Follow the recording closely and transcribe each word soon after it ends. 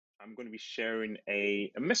I'm going to be sharing a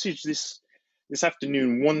message this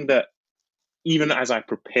afternoon, one that even as I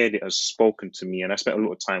prepared it has spoken to me, and I spent a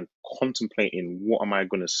lot of time contemplating what am I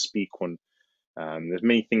going to speak on. There's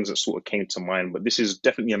many things that sort of came to mind, but this is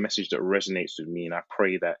definitely a message that resonates with me, and I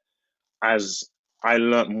pray that as I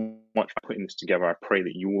learned much by putting this together, I pray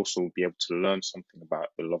that you also will be able to learn something about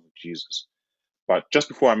the love of Jesus. But just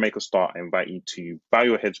before I make a start, I invite you to bow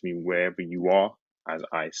your heads with me wherever you are as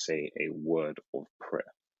I say a word of prayer.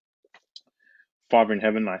 Father in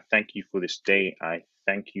heaven, I thank you for this day. I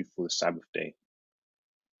thank you for the Sabbath day.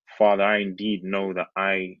 Father, I indeed know that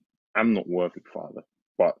I am not worthy, Father,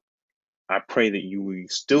 but I pray that you will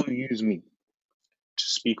still use me to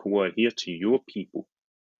speak a word here to your people,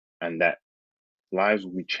 and that lives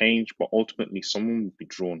will be changed, but ultimately someone will be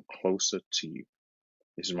drawn closer to you.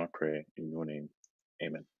 This is my prayer in your name.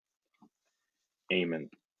 Amen. Amen.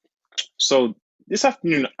 So this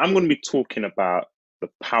afternoon, I'm going to be talking about the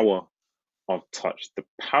power of touch, the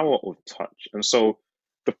power of touch. And so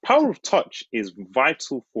the power of touch is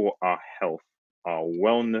vital for our health, our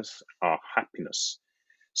wellness, our happiness,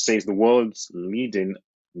 says the world's leading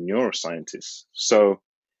neuroscientist. So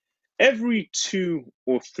every 2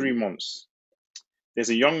 or 3 months, there's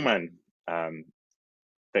a young man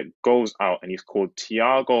that goes out, and he's called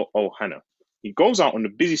Tiago Ohana. He goes out on the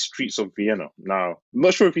busy streets of Vienna. Now, I'm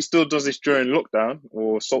not sure if he still does this during lockdown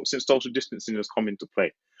or since social distancing has come into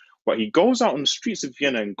play, but he goes out on the streets of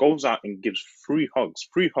Vienna and goes out and gives free hugs.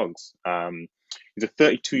 He's a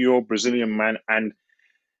 32-year-old Brazilian man, and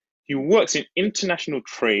he works in international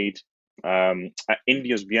trade at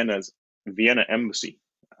India's Vienna embassy.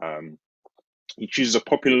 He chooses a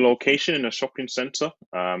popular location in a shopping center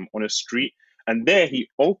on a street, and there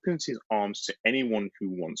he opens his arms to anyone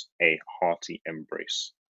who wants a hearty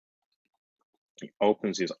embrace. He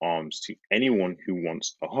opens his arms to anyone who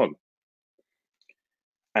wants a hug.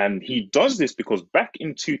 And he does this because back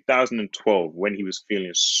in 2012, when he was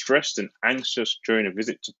feeling stressed and anxious during a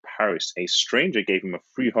visit to Paris, a stranger gave him a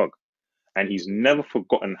free hug. And he's never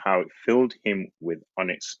forgotten how it filled him with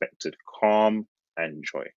unexpected calm and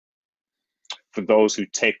joy. For those who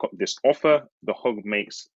take up this offer, the hug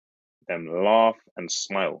makes them laugh and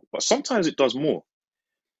smile. But sometimes it does more.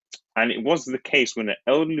 And it was the case when an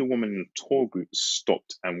elderly woman in a tour group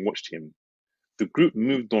stopped and watched him. The group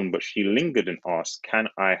moved on, but she lingered and asked, "Can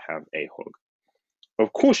I have a hug?"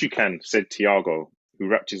 "Of course you can," said Tiago, who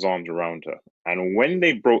wrapped his arms around her. And when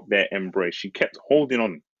they broke their embrace, she kept holding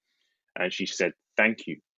on. And she said, "Thank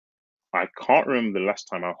you. I can't remember the last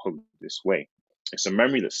time I hugged this way." It's a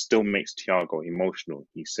memory that still makes Tiago emotional.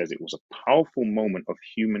 He says it was a powerful moment of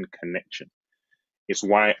human connection. It's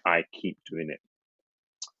why I keep doing it.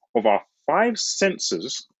 Of our 5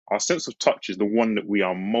 senses, our sense of touch is the one that we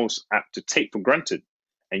are most apt to take for granted,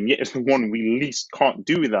 and yet it's the one we least can't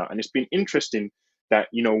do without. And it's been interesting that,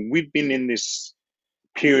 we've been in this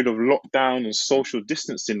period of lockdown and social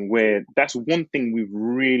distancing where that's one thing we've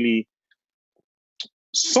really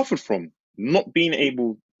suffered from, not being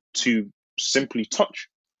able to simply touch.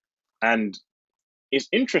 And it's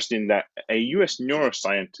interesting that a US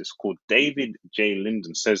neuroscientist called David J.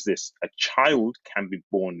 Linden says this: a child can be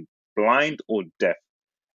born blind or deaf,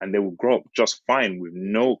 and they will grow up just fine with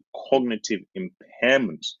no cognitive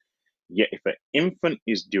impairments. Yet if an infant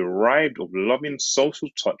is deprived of loving social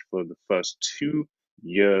touch for the first 2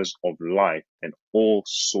 years of life, then all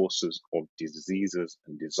sources of diseases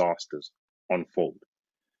and disasters unfold.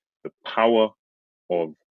 The power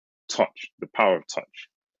of touch, the power of touch.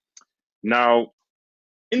 Now,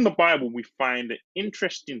 in the Bible, we find an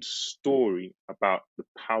interesting story about the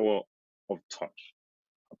power of touch.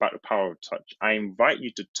 I invite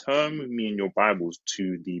you to turn with me in your Bibles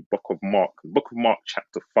to the book of Mark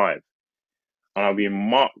chapter 5. And I'll be in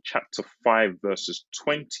Mark chapter 5, verses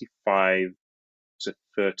 25 to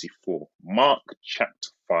 34. Mark chapter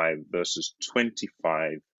 5, verses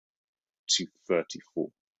 25 to 34.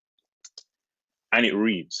 And it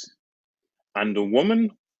reads, "And the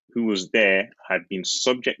woman who was there had been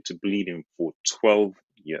subject to bleeding for 12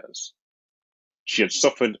 years. She had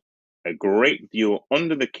suffered a great deal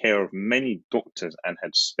under the care of many doctors and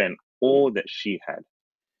had spent all that she had.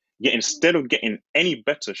 Yet instead of getting any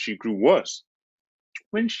better, she grew worse.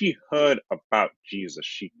 When she heard about Jesus,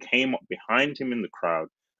 she came up behind him in the crowd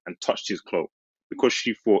and touched his cloak, because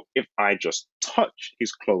she thought, if I just touch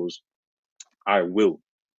his clothes, I will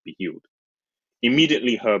be healed.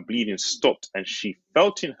 Immediately her bleeding stopped, and she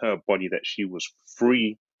felt in her body that she was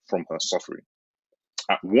free from her suffering.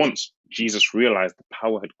 At once, Jesus realized the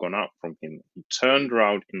power had gone out from him. He turned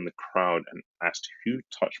around in the crowd and asked, 'Who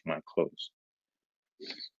touched my clothes?'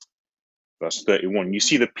 Verse 31. You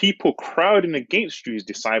see the people crowding against you, his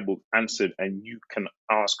disciples answered, and you can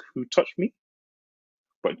ask, who touched me?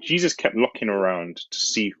 But Jesus kept looking around to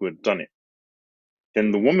see who had done it.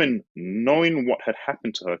 Then the woman, knowing what had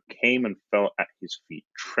happened to her, came and fell at his feet,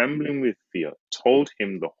 trembling with fear, told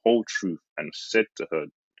him the whole truth, and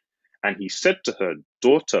he said to her,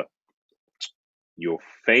 daughter, your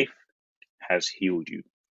faith has healed you.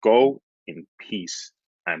 Go in peace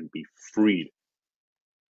and be freed.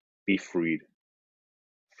 Be freed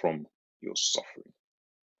from your suffering.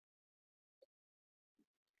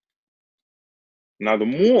 Now, the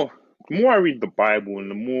more I read the Bible and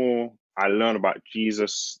the more I learn about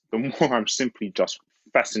Jesus, the more I'm simply just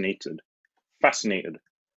fascinated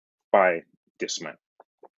by this man.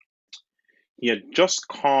 He had just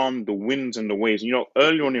calmed the winds and the waves.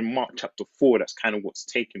 Early on in Mark chapter 4, that's kind of what's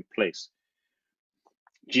taking place.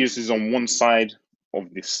 Jesus is on one side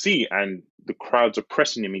of the sea and the crowds are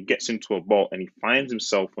pressing him. He gets into a boat and he finds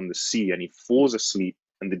himself on the sea and he falls asleep.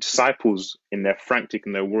 And the disciples, in their frantic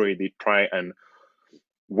and their worry, they try and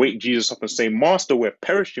wake Jesus up and say, Master, we're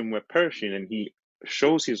perishing. And he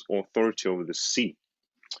shows his authority over the sea.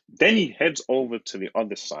 Then he heads over to the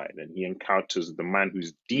other side and he encounters the man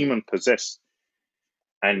who's demon possessed.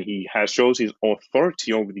 And he shows his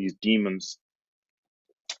authority over these demons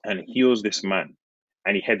and heals this man.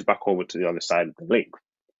 And he heads back over to the other side of the lake.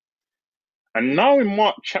 And now in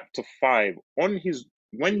Mark chapter 5, when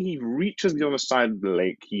he reaches the other side of the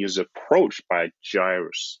lake, he is approached by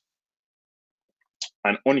Jairus.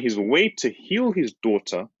 And on his way to heal his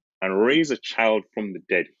daughter and raise a child from the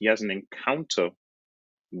dead, he has an encounter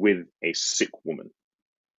with a sick woman.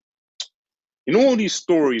 In all these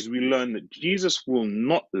stories, we learn that Jesus will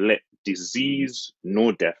not let disease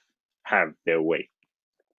nor death have their way.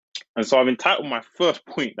 And so I've entitled my first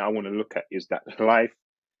point that I want to look at is that life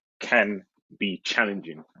can be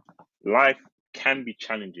challenging. Life can be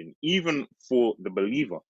challenging. Even for the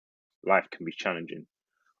believer, life can be challenging.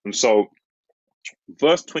 And so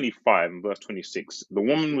verse 25 and verse 26, the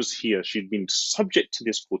woman was here. She'd been subject to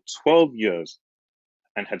this for 12 years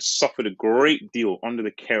and had suffered a great deal under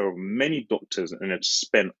the care of many doctors and had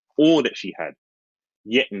spent all that she had.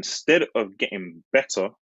 Yet instead of getting better,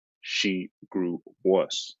 she grew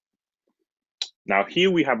worse. Now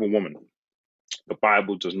here we have a woman. The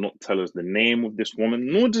Bible does not tell us the name of this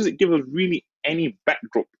woman, nor does it give us really any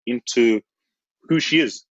backdrop into who she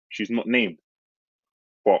is. She's not named.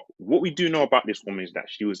 But what we do know about this woman is that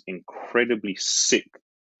she was incredibly sick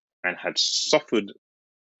and had suffered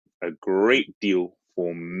a great deal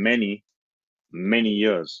for many, many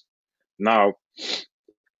years. Now,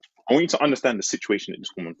 I want you to understand the situation that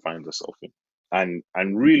this woman finds herself in,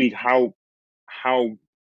 and really how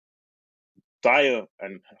dire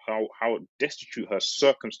and how destitute her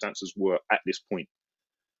circumstances were at this point.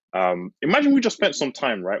 Imagine we just spent some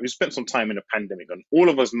time, right? We spent some time in a pandemic, and all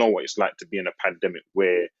of us know what it's like to be in a pandemic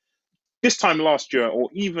where this time last year, or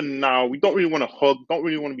even now, we don't really want to hug, don't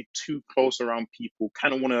really want to be too close around people,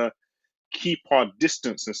 kind of want to keep our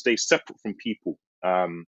distance and stay separate from people.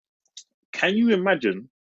 Can you imagine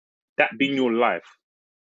that being your life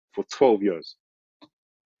for 12 years?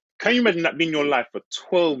 Can you imagine that being your life for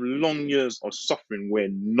 12 long years of suffering where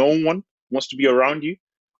no one wants to be around you,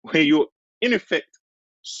 where you're in effect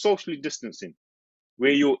socially distancing,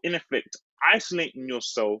 where you're in effect isolating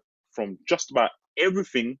yourself from just about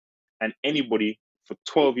everything and anybody for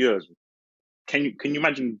 12 years? Can you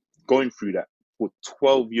imagine going through that for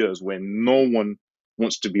 12 years where no one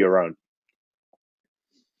wants to be around?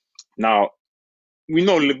 Now, we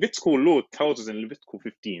know Levitical law tells us in Leviticus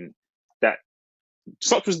 15 that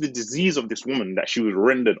such was the disease of this woman that she was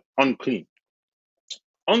rendered unclean.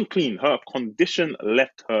 Unclean, her condition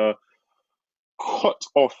left her cut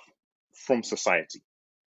off from society.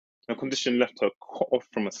 Her condition left her cut off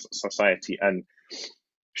from society, and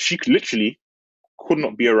she literally could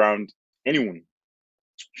not be around anyone.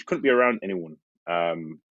 She couldn't be around anyone.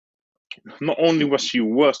 Not only was she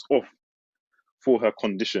worse off for her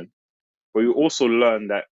condition, but you also learn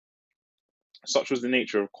that such was the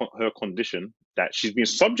nature of her condition that she's been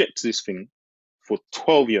subject to this thing for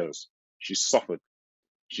 12 years. She's suffered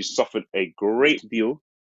a great deal.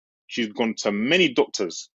 She's gone to many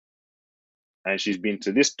doctors, and she's been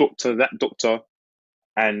to this doctor, that doctor,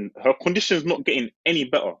 and her condition is not getting any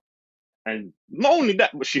better. And not only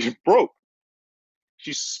that, but she's broke.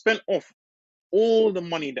 She's spent off all the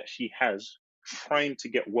money that she has trying to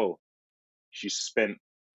get well. She's spent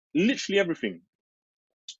literally everything.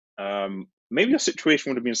 Maybe her situation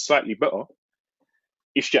would have been slightly better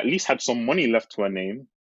if she at least had some money left to her name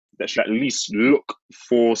that should at least look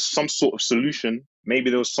for some sort of solution. Maybe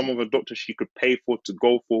there was some other doctor she could pay for to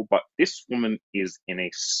go for, but this woman is in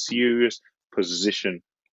a serious position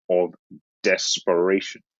of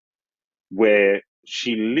desperation where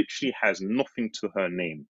she literally has nothing to her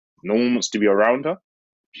name. No one wants to be around her.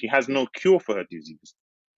 She has no cure for her disease.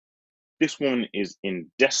 This woman is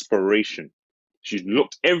in desperation. She's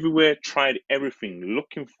looked everywhere, tried everything,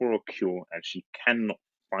 looking for a cure, and she cannot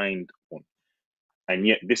find one. And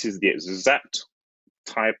yet, this is the exact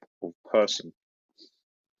type of person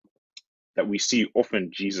that we see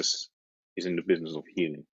often Jesus is in the business of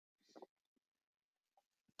healing.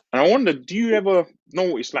 And I wonder, do you ever know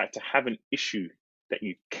what it's like to have an issue that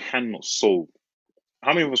you cannot solve?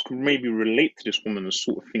 How many of us could maybe relate to this woman and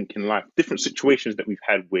sort of think in life, different situations that we've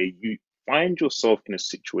had where you find yourself in a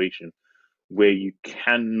situation where you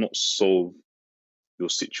cannot solve your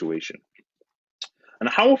situation? And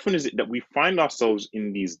how often is it that we find ourselves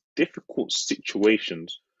in these difficult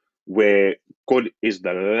situations where God is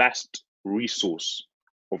the last resource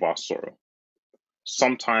of our sorrow?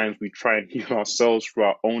 Sometimes we try and heal ourselves through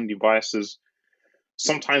our own devices.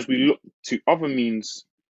 Sometimes we look to other means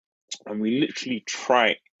and we literally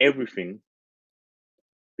try everything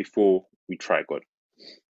before we try God.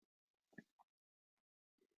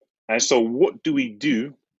 And so, what do we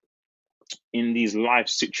do in these life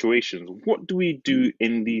situations? What do we do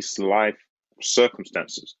in these life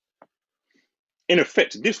circumstances? In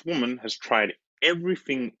effect, this woman has tried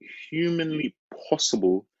everything humanly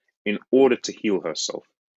possible in order to heal herself,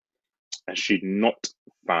 and she'd not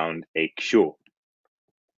found a cure.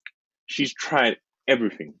 She's tried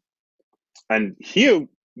everything. And here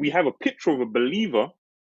we have a picture of a believer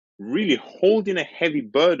really holding a heavy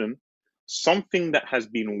burden, something that has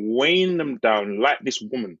been weighing them down, like this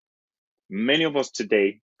woman. Many of us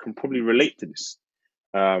today can probably relate to this.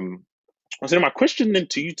 So my question then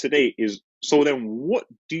to you today is, so then what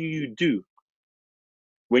do you do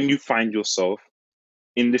when you find yourself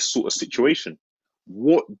in this sort of situation?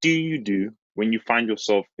 What do you do when you find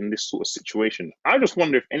yourself in this sort of situation? I just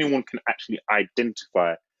wonder if anyone can actually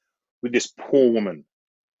identify with this poor woman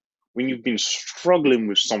when you've been struggling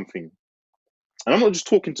with something. And I'm not just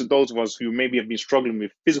talking to those of us who maybe have been struggling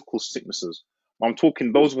with physical sicknesses. I'm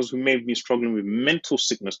talking those of us who may have been struggling with mental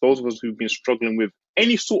sickness, those of us who've been struggling with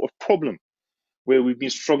any sort of problem where we've been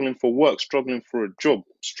struggling for work, struggling for a job,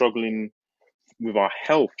 struggling with our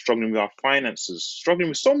health, struggling with our finances, struggling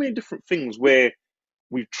with so many different things where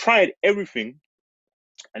we've tried everything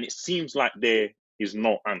and it seems like there is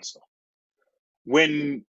no answer.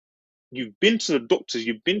 When you've been to the doctors,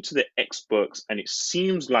 you've been to the experts, and it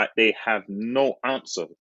seems like they have no answer.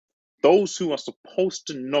 Those who are supposed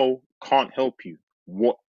to know can't help you.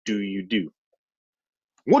 What do you do?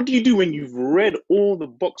 What do you do when you've read all the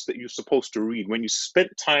books that you're supposed to read? When you spent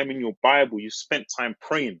time in your Bible, you spent time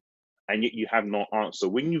praying, and yet you have no answer.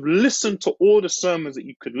 When you've listened to all the sermons that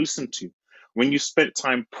you could listen to, when you spent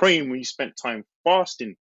time praying, when you spent time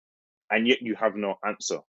fasting, and yet you have no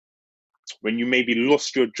answer. When you maybe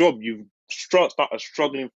lost your job, you've started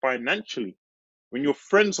struggling financially. When your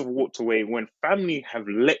friends have walked away, when family have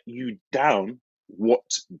let you down, what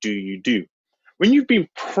do you do? When you've been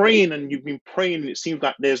praying and it seems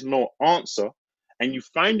like there's no answer, and you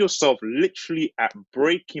find yourself literally at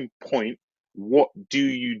breaking point, what do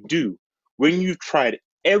you do? When you've tried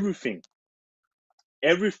everything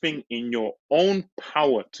in your own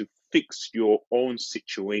power to fix your own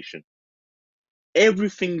situation,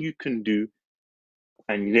 everything you can do,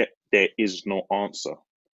 and yet there is no answer,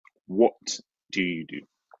 what do you do?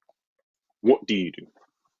 What do you do?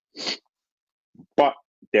 But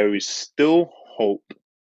there is still hope,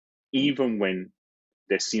 even when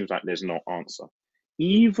there seems like there's no answer.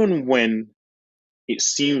 Even when it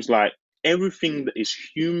seems like everything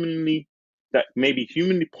that may be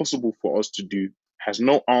humanly possible for us to do has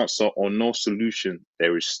no answer or no solution,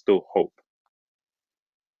 there is still hope.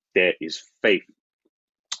 There is faith.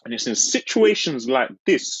 And it's in situations like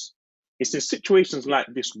this,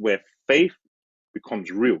 where faith becomes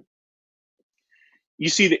real. You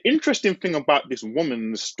see, the interesting thing about this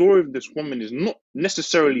woman, the story of this woman, is not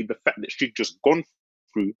necessarily the fact that she'd just gone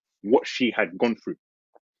through what she had gone through.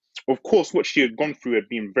 Of course, what she had gone through had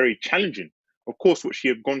been very challenging. Of course, what she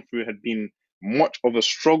had gone through had been much of a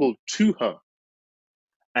struggle to her.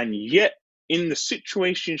 And yet, in the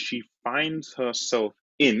situation she finds herself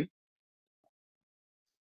in,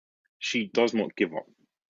 she does not give up.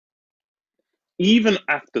 Even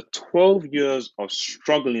after 12 years of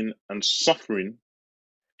struggling and suffering,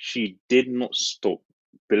 she did not stop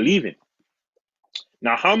believing.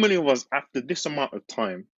 Now, how many of us, after this amount of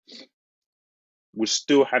time, would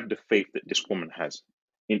still have the faith that this woman has?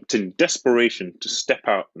 into desperation to step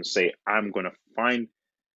out and say, I'm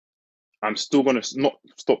still going to not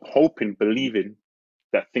stop hoping, believing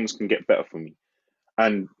that things can get better for me.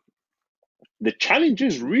 And the challenge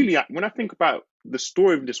is really, when I think about the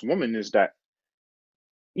story of this woman, is that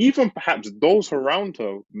even perhaps those around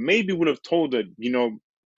her maybe would have told her,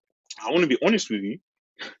 I want to be honest with you,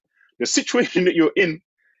 the situation that you're in,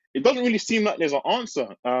 it doesn't really seem like there's an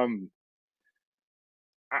answer.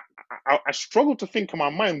 I struggle to think in my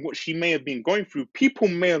mind what she may have been going through. People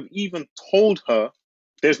may have even told her,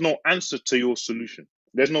 there's no answer to your solution.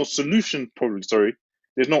 There's no solution, probably, sorry.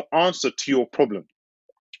 There's no answer to your problem.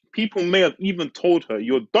 People may have even told her,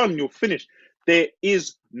 you're done, you're finished. There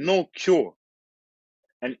is no cure.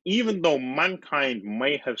 And even though mankind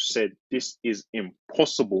may have said this is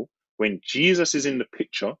impossible, when Jesus is in the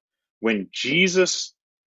picture,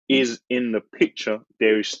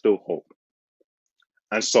 there is still hope.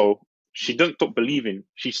 And so she doesn't stop believing.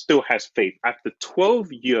 She still has faith. After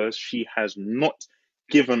 12 years, she has not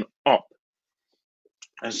given up.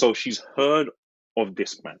 And so she's heard of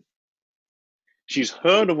this man. She's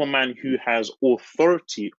heard of a man who has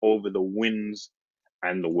authority over the winds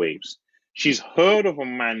and the waves. She's heard of a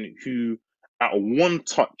man who, at one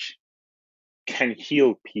touch, can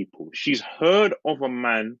heal people. She's heard of a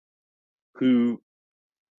man who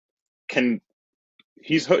can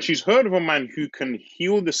she's heard of a man who can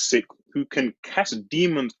heal the sick, who can cast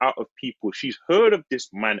demons out of people. She's heard of this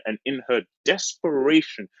man, and in her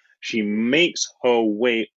desperation, she makes her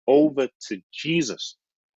way over to Jesus.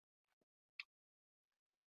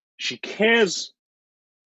 She cares.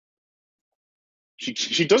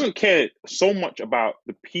 She doesn't care so much about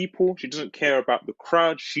the people. She doesn't care about the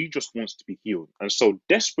crowd. She just wants to be healed. And so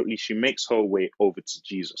desperately, she makes her way over to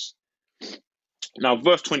Jesus. Now,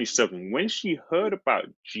 verse 27, when she heard about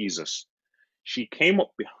Jesus, she came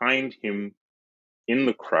up behind him in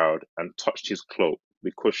the crowd and touched his cloak,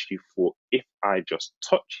 because she thought, if I just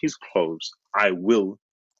touch his clothes, I will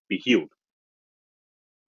be healed.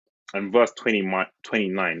 And verse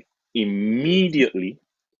 29, immediately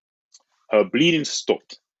her bleeding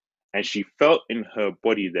stopped, and she felt in her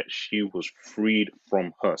body that she was freed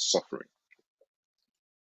from her suffering.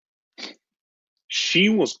 She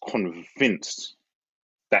was convinced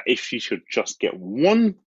that if she should just get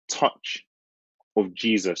one touch of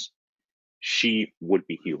Jesus, she would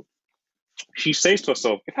be healed. She says to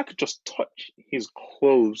herself, if I could just touch his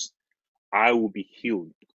clothes, I will be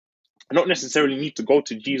healed. I don't necessarily need to go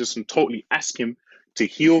to Jesus and totally ask him to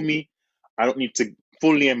heal me. I don't need to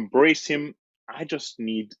fully embrace him. I just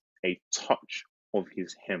need a touch of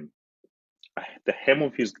his hem, the hem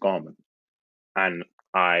of his garment, and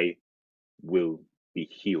I will be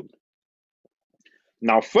healed.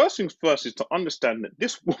 Now, first things first is to understand that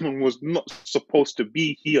this woman was not supposed to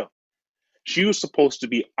be here. She was supposed to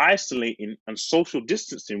be isolating and social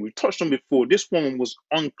distancing. We touched on before, this woman was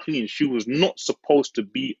unclean. She was not supposed to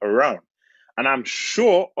be around. And I'm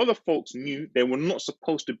sure other folks knew they were not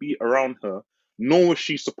supposed to be around her, nor was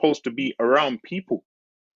she supposed to be around people.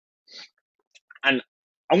 And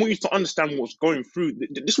I want you to understand what's going through.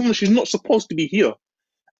 This woman, she's not supposed to be here.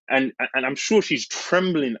 And I'm sure she's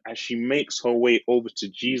trembling as she makes her way over to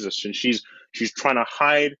Jesus. And she's trying to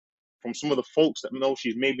hide from some of the folks that know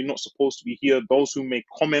she's maybe not supposed to be here, those who may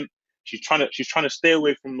comment. She's trying to stay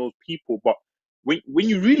away from those people. But when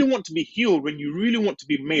you really want to be healed, when you really want to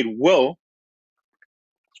be made well,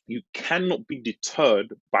 you cannot be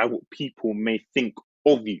deterred by what people may think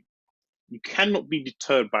of you. You cannot be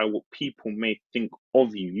deterred by what people may think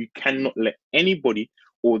of you. You cannot let anybody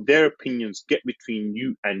or their opinions get between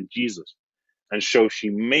you and Jesus. And so she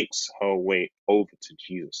makes her way over to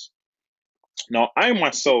Jesus. Now, I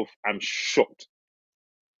myself am shocked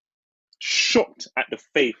at the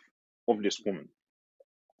faith of this woman.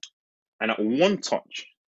 And at one touch,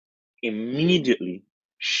 immediately,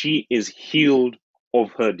 she is healed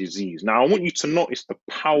of her disease. Now, I want you to notice the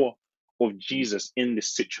power of Jesus in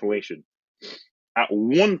this situation. At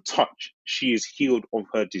one touch, she is healed of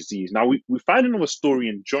her disease. Now, we find another story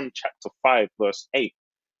in John chapter 5, verse 8,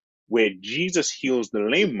 where Jesus heals the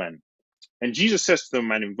lame man. And Jesus says to the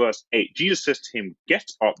man in verse 8, Jesus says to him, get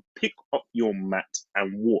up, pick up your mat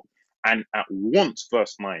and walk. And at once,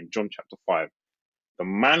 verse 9, John chapter 5, the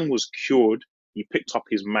man was cured. He picked up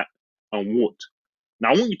his mat and walked. Now,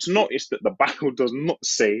 I want you to notice that the Bible does not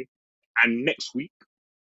say, and next week.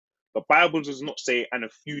 The Bible does not say, and a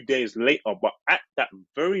few days later, but at that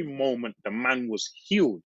very moment, the man was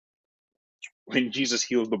healed. When Jesus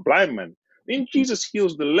heals the blind man, when Jesus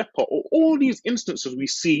heals the leper, or all these instances we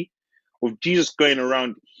see of Jesus going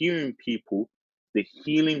around healing people, the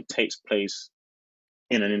healing takes place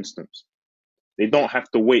in an instant. They don't have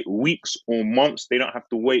to wait weeks or months. They don't have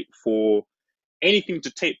to wait for anything to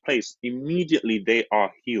take place. Immediately they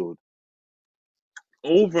are healed.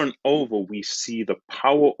 Over and over, we see the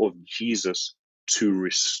power of Jesus to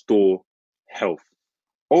restore health.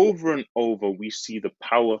 Over and over, we see the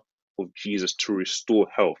power of Jesus to restore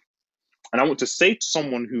health. And I want to say to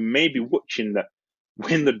someone who may be watching that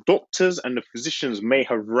when the doctors and the physicians may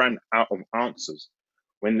have ran out of answers,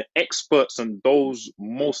 when the experts and those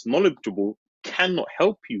most knowledgeable cannot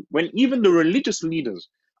help you, when even the religious leaders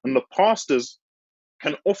and the pastors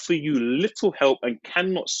can offer you little help and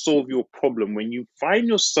cannot solve your problem, when you find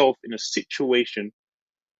yourself in a situation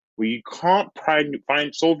where you can't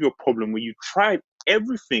solve your problem, where you tried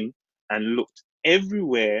everything and looked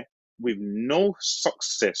everywhere with no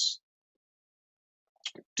success,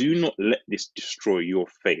 do not let this destroy your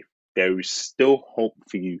faith. There is still hope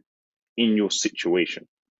for you in your situation.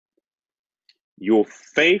 Your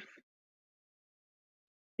faith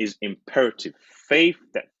is imperative. Faith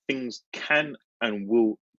that things can and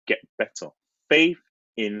will get better. Faith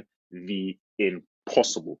in the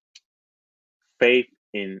impossible. Faith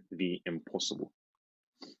in the impossible.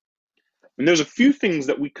 And there's a few things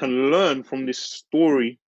that we can learn from this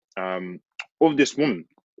story of this woman.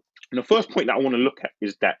 And the first point that I want to look at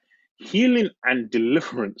is that healing and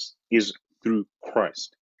deliverance is through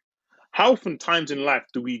Christ. How often times in life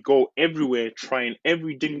do we go everywhere trying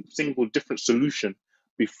every single different solution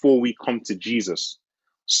before we come to Jesus?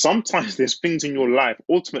 Sometimes there's things in your life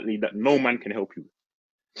ultimately that no man can help you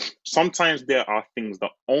with. Sometimes there are things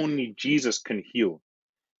that only Jesus can heal.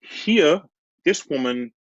 Here, this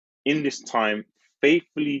woman in this time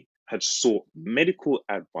faithfully had sought medical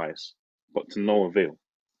advice, but to no avail.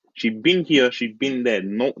 She'd been here, she'd been there.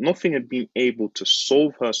 Nothing had been able to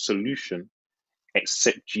solve her solution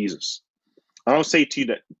except Jesus. And I'll say to you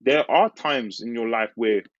that there are times in your life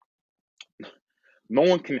where no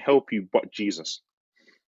one can help you but Jesus.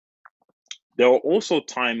 There are also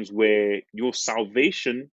times where your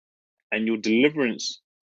salvation and your deliverance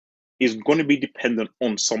is going to be dependent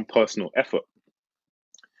on some personal effort.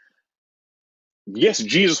 Yes,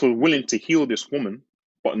 Jesus was willing to heal this woman,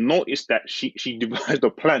 but notice that she devised a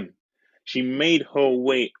plan. She made her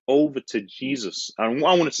way over to Jesus. And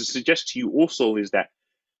what I wanted to suggest to you also is that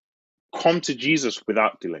come to Jesus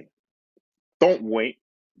without delay. Don't wait.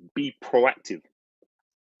 Be proactive.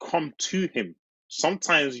 Come to him.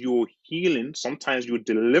 Sometimes your healing, sometimes your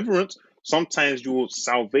deliverance, sometimes your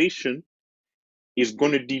salvation is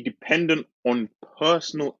going to be dependent on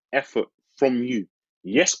personal effort from you.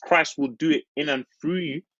 Yes, Christ will do it in and through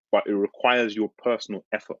you, but it requires your personal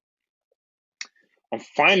effort. And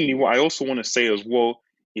finally, what I also want to say as well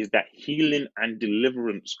is that healing and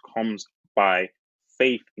deliverance comes by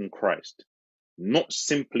faith in Christ, not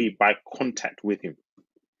simply by contact with him.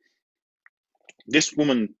 This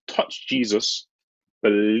woman touched Jesus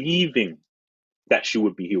believing that she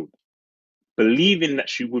would be healed. Believing that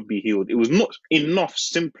she would be healed. It was not enough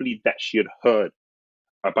simply that she had heard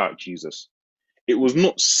about Jesus. It was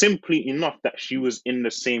not simply enough that she was in the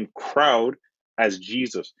same crowd as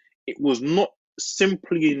Jesus. It was not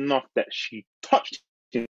simply enough that she touched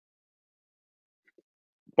him,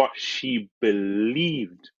 but she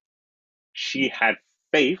believed. She had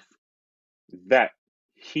faith that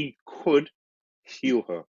he could heal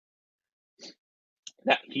her.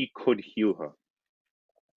 That he could heal her.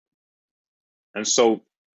 And so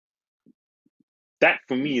that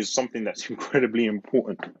for me is something that's incredibly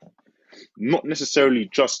important. Not necessarily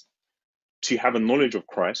just to have a knowledge of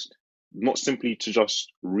Christ, not simply to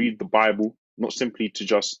just read the Bible, not simply to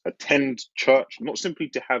just attend church, not simply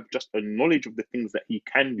to have just a knowledge of the things that he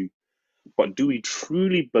can do, but do we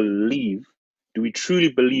truly believe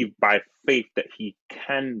by faith that he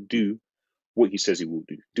can do what he says he will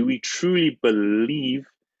do? Do we truly believe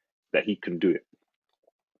that he can do it?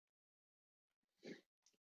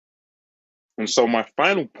 And so my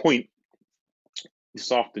final point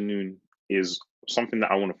this afternoon is something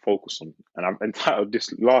that I want to focus on. And I've entitled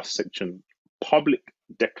this last section, Public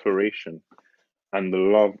Declaration and the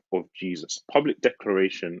Love of Jesus. Public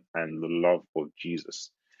Declaration and the Love of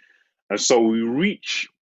Jesus. And so we reach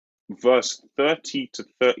verse 30 to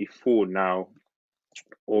 34 now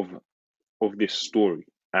of this story.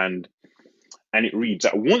 And it reads,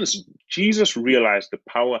 at once Jesus realized the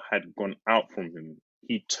power had gone out from him.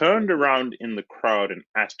 He turned around in the crowd and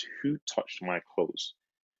asked, who touched my clothes?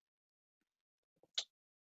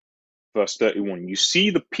 Verse 31, you see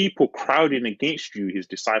the people crowding against you, his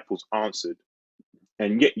disciples answered,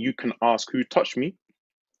 and yet you can ask, who touched me?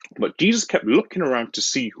 But Jesus kept looking around to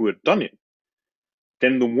see who had done it.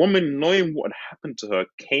 Then the woman, knowing what had happened to her,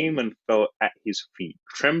 came and fell at his feet,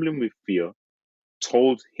 trembling with fear.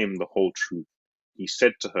 told him the whole truth. He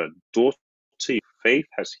said to her, "Daughter, your faith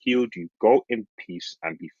has healed you. Go in peace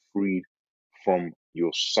and be freed from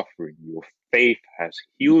your suffering. Your faith has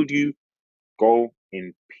healed you. Go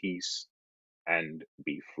in peace and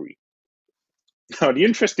be free." Now, the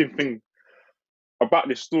interesting thing about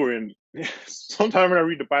this story, and sometimes when I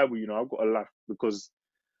read the Bible, I've got to laugh because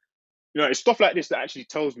it's stuff like this that actually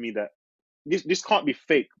tells me that this can't be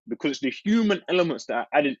fake, because it's the human elements that are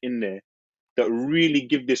added in there that really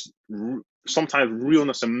give this sometimes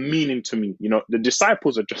realness and meaning to me. The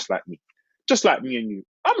disciples are just like me and you.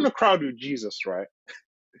 I'm in a crowd with Jesus, right?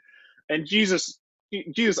 And Jesus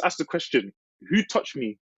asked the question, "Who touched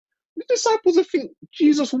me?" The disciples are thinking,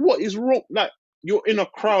 "Jesus, what is wrong?" Like, you're in a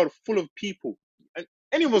crowd full of people, and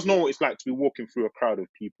any of us know what it's like to be walking through a crowd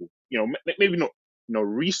of people. Maybe not,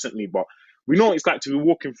 recently, but we know what it's like to be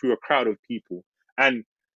walking through a crowd of people. And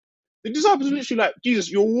the disciples are literally like, "Jesus,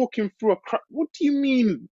 you're walking through a crowd. What do you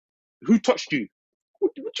mean? Who touched you?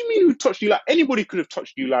 What do you mean who touched you? Like, anybody could have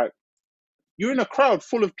touched you. Like, you're in a crowd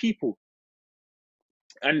full of people."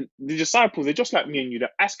 And the disciples, they're just like me and you.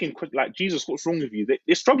 They're asking, like, "Jesus, what's wrong with you?"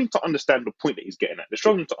 They're struggling to understand the point that he's getting at. They're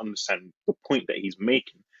struggling to understand the point that he's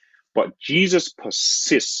making. But Jesus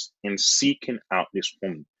persists in seeking out this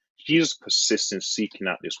woman. Jesus persists in seeking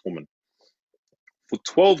out this woman. For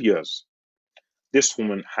 12 years, this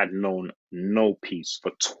woman had known no peace.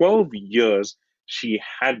 For 12 years, she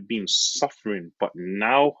had been suffering, but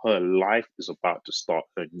now her life is about to start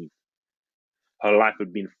anew. Her life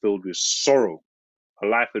had been filled with sorrow. Her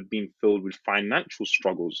life had been filled with financial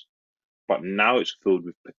struggles, but now it's filled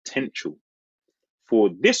with potential. For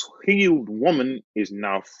this healed woman is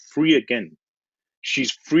now free again.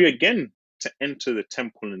 She's free again to enter the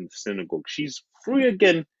temple and the synagogue. She's free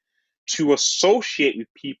again to associate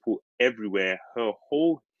with people everywhere. Her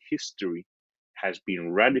whole history has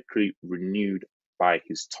been radically renewed by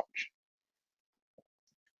his touch.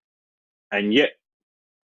 And yet,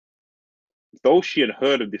 though she had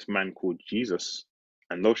heard of this man called Jesus,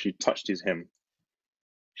 and though she touched his hem,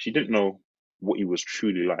 she didn't know what he was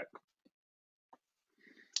truly like.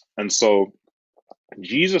 And so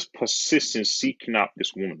Jesus persists in seeking out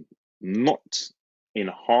this woman, not in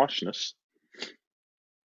harshness,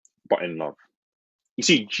 but in love. You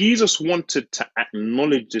see, Jesus wanted to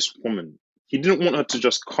acknowledge this woman. He didn't want her to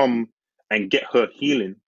just come and get her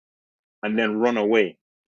healing and then run away.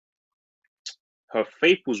 Her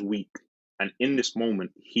faith was weak, and in this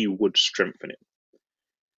moment, he would strengthen it.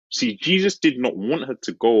 See, Jesus did not want her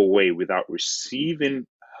to go away without receiving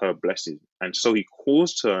her blessing. And so he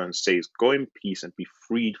calls to her and says, "Go in peace and be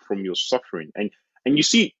freed from your suffering." And you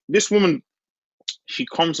see, this woman, she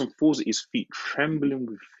comes and falls at his feet, trembling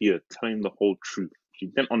with fear, telling the whole truth. She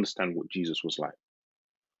didn't understand what Jesus was like.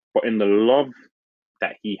 But in the love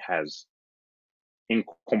that he has, in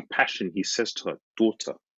compassion, he says to her,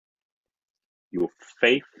 "Daughter, your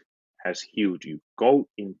faith has healed you. Go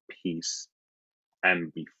in peace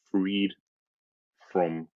and be freed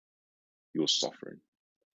from your suffering."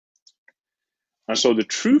 And so the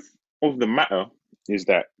truth of the matter is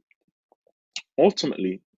that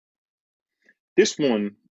ultimately, this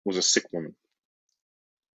woman was a sick woman,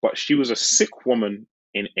 but she was a sick woman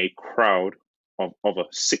in a crowd of other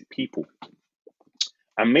sick people.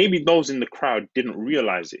 And maybe those in the crowd didn't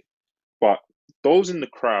realize it, but those in the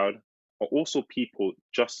crowd are also people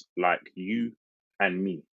just like you and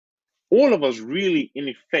me. All of us really, in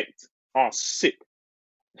effect, are sick.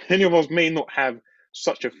 Many of us may not have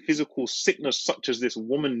such a physical sickness such as this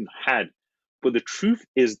woman had, but the truth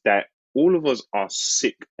is that all of us are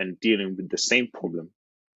sick and dealing with the same problem,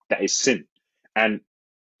 that is sin. And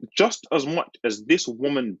just as much as this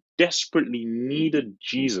woman desperately needed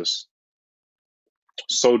Jesus,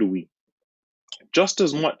 so do we. Just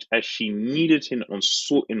as much as she needed him and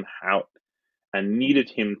sought him out and needed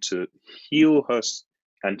him to heal her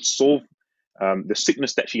and solve the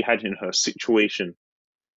sickness that she had in her situation,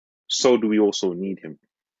 so do we also need him.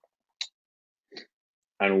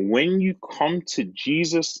 And when you come to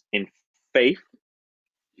Jesus in faith,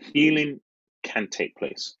 healing can take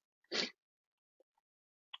place. It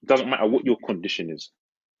doesn't matter what your condition is.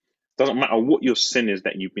 It doesn't matter what your sin is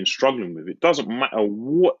that you've been struggling with. It doesn't matter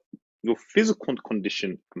what your physical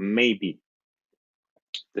condition may be.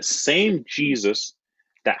 The same Jesus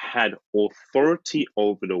that had authority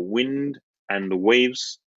over the wind and the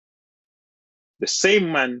waves, the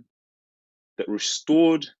same man that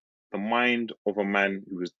restored the mind of a man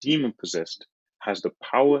who was demon possessed, has the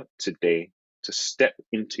power today to step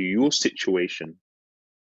into your situation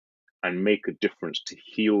and make a difference, to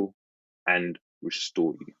heal and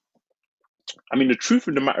restore you. I mean, the truth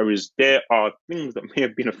of the matter is there are things that may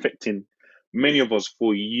have been affecting Many of us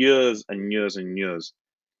for years and years and years.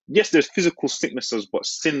 Yes, there's physical sicknesses, but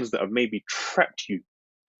sins that have maybe trapped you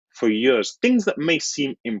for years, things that may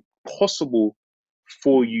seem impossible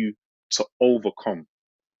for you to overcome,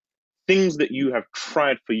 things that you have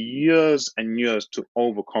tried for years and years to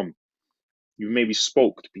overcome. You maybe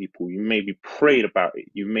spoke to people, you maybe prayed about it,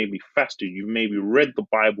 you maybe fasted, you maybe read the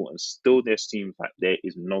Bible, and still there seems like there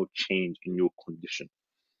is no change in your condition.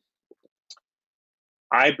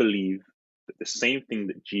 I believe that the same thing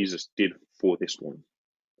that Jesus did for this woman,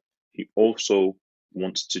 he also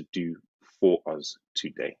wants to do for us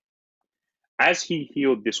today. As he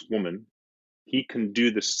healed this woman, he can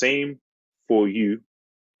do the same for you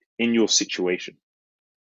in your situation.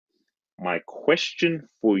 My question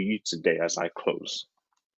for you today, as I close,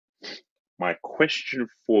 my question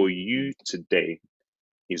for you today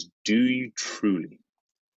is, do you truly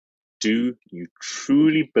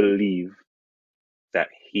believe that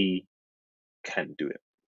he can do it?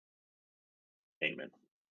 Amen.